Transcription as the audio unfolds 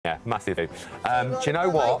massively. Do you know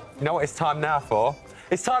what? You know what it's time now for?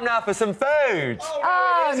 It's time now for some food!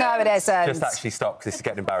 Oh, no, it isn't. Just actually stop, because this is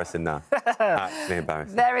getting embarrassing now. Actually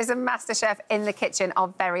embarrassing. There is a master chef in the kitchen, our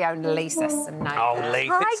very own Lisa Snowden. Oh,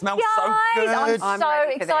 Lisa, it smells so good! I'm so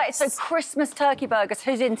excited. So Christmas turkey burgers,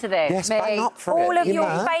 who's into this? Yes, bang up for it. All of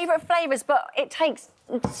your favourite flavours, but it takes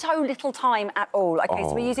so little time at all. OK,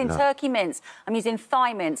 so we're using turkey mince. I'm using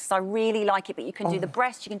thigh mince, so I really like it, but you can do the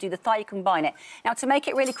breast, you can do the thigh, you can combine it. Now, to make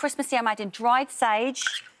it really Christmassy, I'm adding dried sage.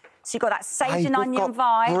 So you've got that sage and onion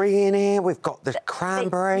vibe. We've got brie in here, we've got the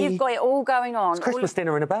cranberry. You've got it all going on. It's Christmas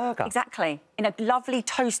dinner in a burger. Exactly. In a lovely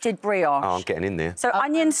toasted brioche. Oh, I'm getting in there. So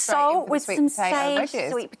onion salt with some sage,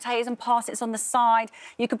 sweet potatoes and parsnips on the side.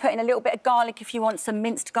 You can put in a little bit of garlic if you want, some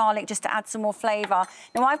minced garlic just to add some more flavour.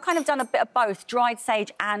 Now, I've kind of done a bit of both, dried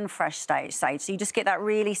sage and fresh sage. So you just get that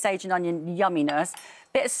really sage and onion yumminess.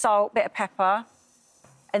 Bit of salt, bit of pepper.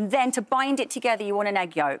 And then to bind it together, you want an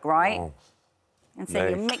egg yolk, right? Oh. And so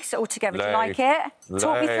you mix it all together. Do you like it?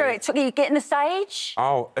 Talk me through it. You getting the sage?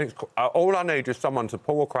 Oh, all I need is someone to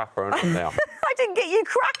pull a cracker and I'm there. I didn't get you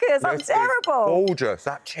crackers. I'm terrible. Gorgeous.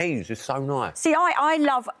 That cheese is so nice. See, I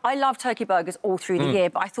love turkey burgers all through the year,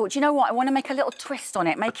 but I thought, you know what? I want to make a little twist on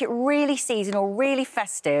it, make it really seasonal, really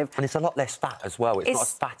festive. And it's a lot less fat as well. It's not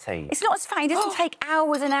as fatty. It's not as fatty. It doesn't take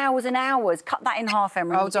hours and hours and hours. Cut that in half,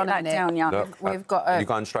 Emery. Hold on a minute. Look, we've got. You're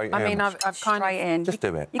going straight in. I mean, I've kind of. Just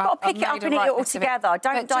do it. You've got to pick it up and eat it all together.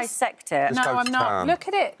 Don't dissect it. No, I'm not. Look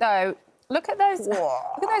at it, though. Look at those. Look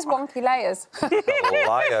at those wonky layers.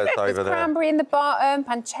 Layers over there. Cranberry in the bottom,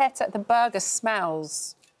 pancetta. The burger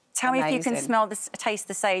smells. Tell me if you can taste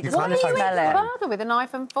the sage. Why are you eating the burger with a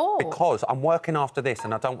knife and fork? Because I'm working after this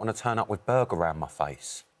and I don't want to turn up with burger around my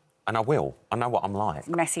face. And I will. I know what I'm like.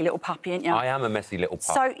 Messy little puppy, ain't you? I am a messy little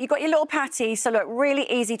puppy. So you've got your little patties. So, look, really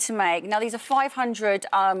easy to make. Now, these are 500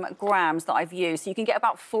 grams that I've used. So you can get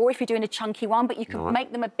about 4 if you're doing a chunky one, but you can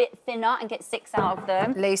make them a bit thinner and get 6 out of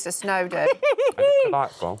them. Lisa Snowden.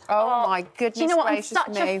 Delightful. Oh, my goodness. Do you know what? I'm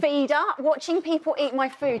such a feeder. Watching people eat my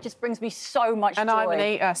food just brings me so much joy. And I'm an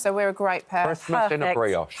eater, so we're a great pair. Christmas in a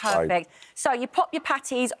brioche. Perfect. So you pop your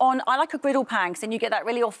patties on. I like a griddle pan, because then you get that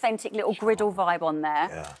really authentic little griddle vibe on there.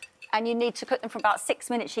 Yeah. And you need to cook them for about 6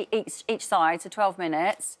 minutes each side, so 12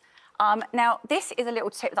 minutes. Now, this is a little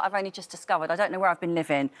tip that I've only just discovered. I don't know where I've been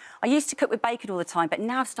living. I used to cook with bacon all the time, but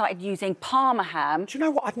now I've started using Parma ham. Do you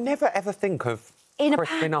know what? I'd never, ever think of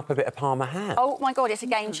crisping up a bit of Parma ham. Oh, my God, it's a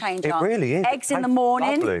game changer. It really is. Eggs in the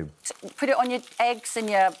morning. Lovely. Put it on your eggs and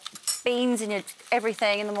your beans and your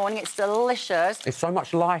everything in the morning. It's delicious. It's so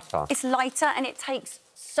much lighter. It's lighter and it takes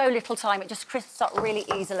so little time. It just crisps up really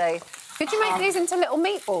easily. Could you make these into little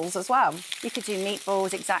meatballs as well? You could do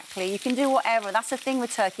meatballs, exactly. You can do whatever. That's the thing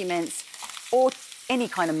with turkey mince, or any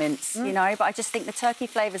kind of mince, you know. But I just think the turkey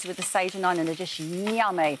flavours with the sage and onion are just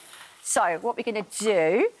yummy. So what we're going to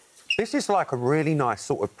do... This is like a really nice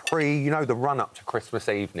sort of you know, the run-up to Christmas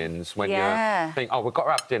evenings when you think, oh, we've got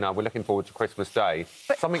to have dinner, we're looking forward to Christmas Day.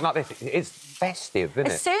 But something like this, it's festive, isn't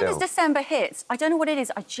it? As soon as December hits, I don't know what it is,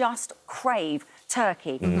 I just crave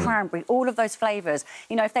turkey, cranberry, all of those flavours.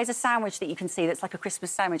 You know, if there's a sandwich that you can see that's like a Christmas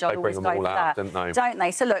sandwich, I'd always go for that. Don't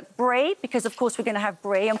they? So, look, brie, because, of course, we're going to have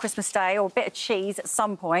brie on Christmas Day, or a bit of cheese at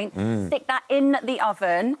some point. Stick that in the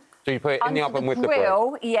oven. So you put it in the oven with the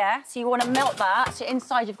grill, yeah. So you want to melt that. So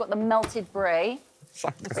inside you've got the melted brie. So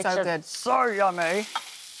good. So yummy.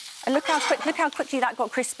 And look how quickly that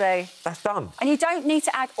got crispy. That's done. And you don't need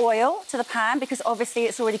to add oil to the pan because obviously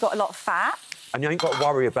it's already got a lot of fat. And you ain't got to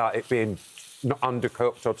worry about it being not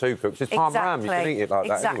undercooked or too cooked. It's Parma ham. You can eat it like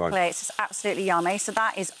that anyway. Exactly. It's just absolutely yummy. So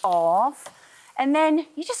that is off. And then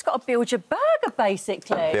you just got to build your burger,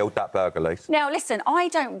 basically. Build that burger, Lisa. Now, listen, I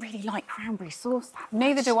don't really like cranberry sauce that much.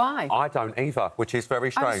 Neither do I. I don't either, which is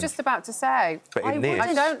very strange. I was just about to say. But in this...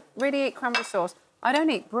 I don't really eat cranberry sauce. I don't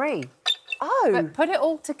eat brie. Oh. But put it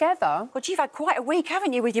all together. God, you've had quite a week,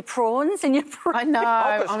 haven't you, with your prawns and your... I know.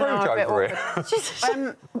 I've got Scrooge over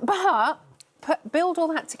here. But... build all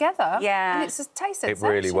that together, and it's a taste. It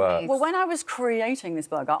really works. Well, when I was creating this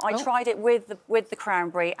burger, I tried it with the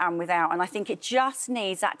cranberry and without, and I think it just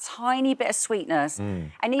needs that tiny bit of sweetness.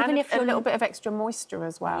 And even if a little bit of extra moisture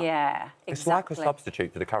as well. Yeah, exactly. It's like a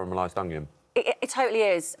substitute for the caramelised onion. It totally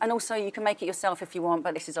is, and also you can make it yourself if you want.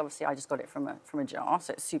 But this is obviously I just got it from a jar,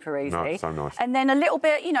 so it's super easy. No, it's so nice. And then a little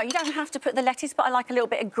bit, you know, you don't have to put the lettuce, but I like a little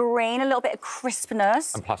bit of green, a little bit of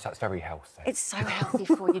crispness. And plus, that's very healthy. It's so healthy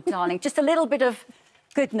for you, darling. Just a little bit of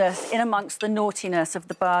goodness in amongst the naughtiness of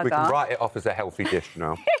the burger. We can write it off as a healthy dish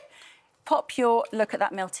now. Look at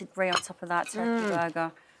that melted brie on top of that turkey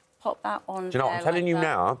burger. Pop that on. Do you know what I'm telling you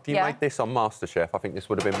now? If you made this on MasterChef, I think this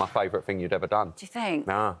would have been my favourite thing you'd ever done. Do you think?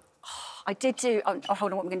 Nah. I did do... Oh,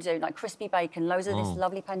 hold on, what we're going to do? Like crispy bacon, loads of this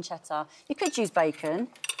lovely pancetta. You could use bacon,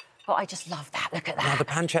 but I just love that. Look at that. No, the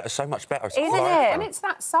pancetta's so much better. Isn't it? And it's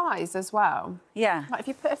that size as well. Yeah. Like if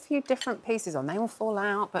you put a few different pieces on, they will fall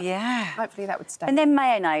out, but hopefully that would stay. And then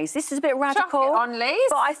mayonnaise. This is a bit radical. Chuck it on, Liz.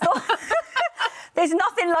 But I thought... There's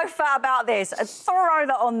nothing low fat about this. Throw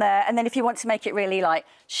that on there, and then if you want to make it really, like,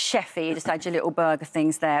 chefy, you just add your little burger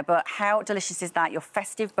things there. But how delicious is that? Your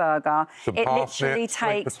festive burger. Some it parsnip, literally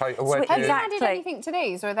takes... sweet potato wedges. Have you added anything to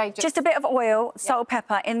these, or are they just a bit of oil, salt,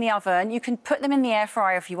 pepper in the oven. You can put them in the air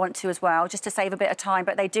fryer if you want to as well, just to save a bit of time.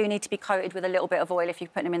 But they do need to be coated with a little bit of oil if you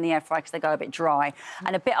put them in the air fryer because they go a bit dry.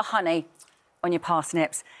 And a bit of honey on your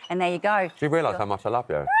parsnips. And there you go. Do you realise how much I love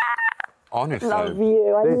you? Honestly. Love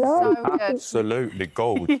you. I love you. Absolutely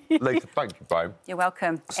gold. Lisa, thank you, babe. You're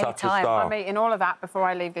welcome. Such a Anytime. star. I'm eating all of that before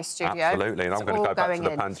I leave this studio. Absolutely, and I'm going to go back to the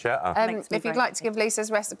pancetta. If you'd like to give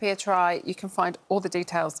Lisa's recipe a try, you can find all the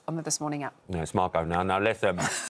details on the This Morning app. No, it's Margot now. Now, listen.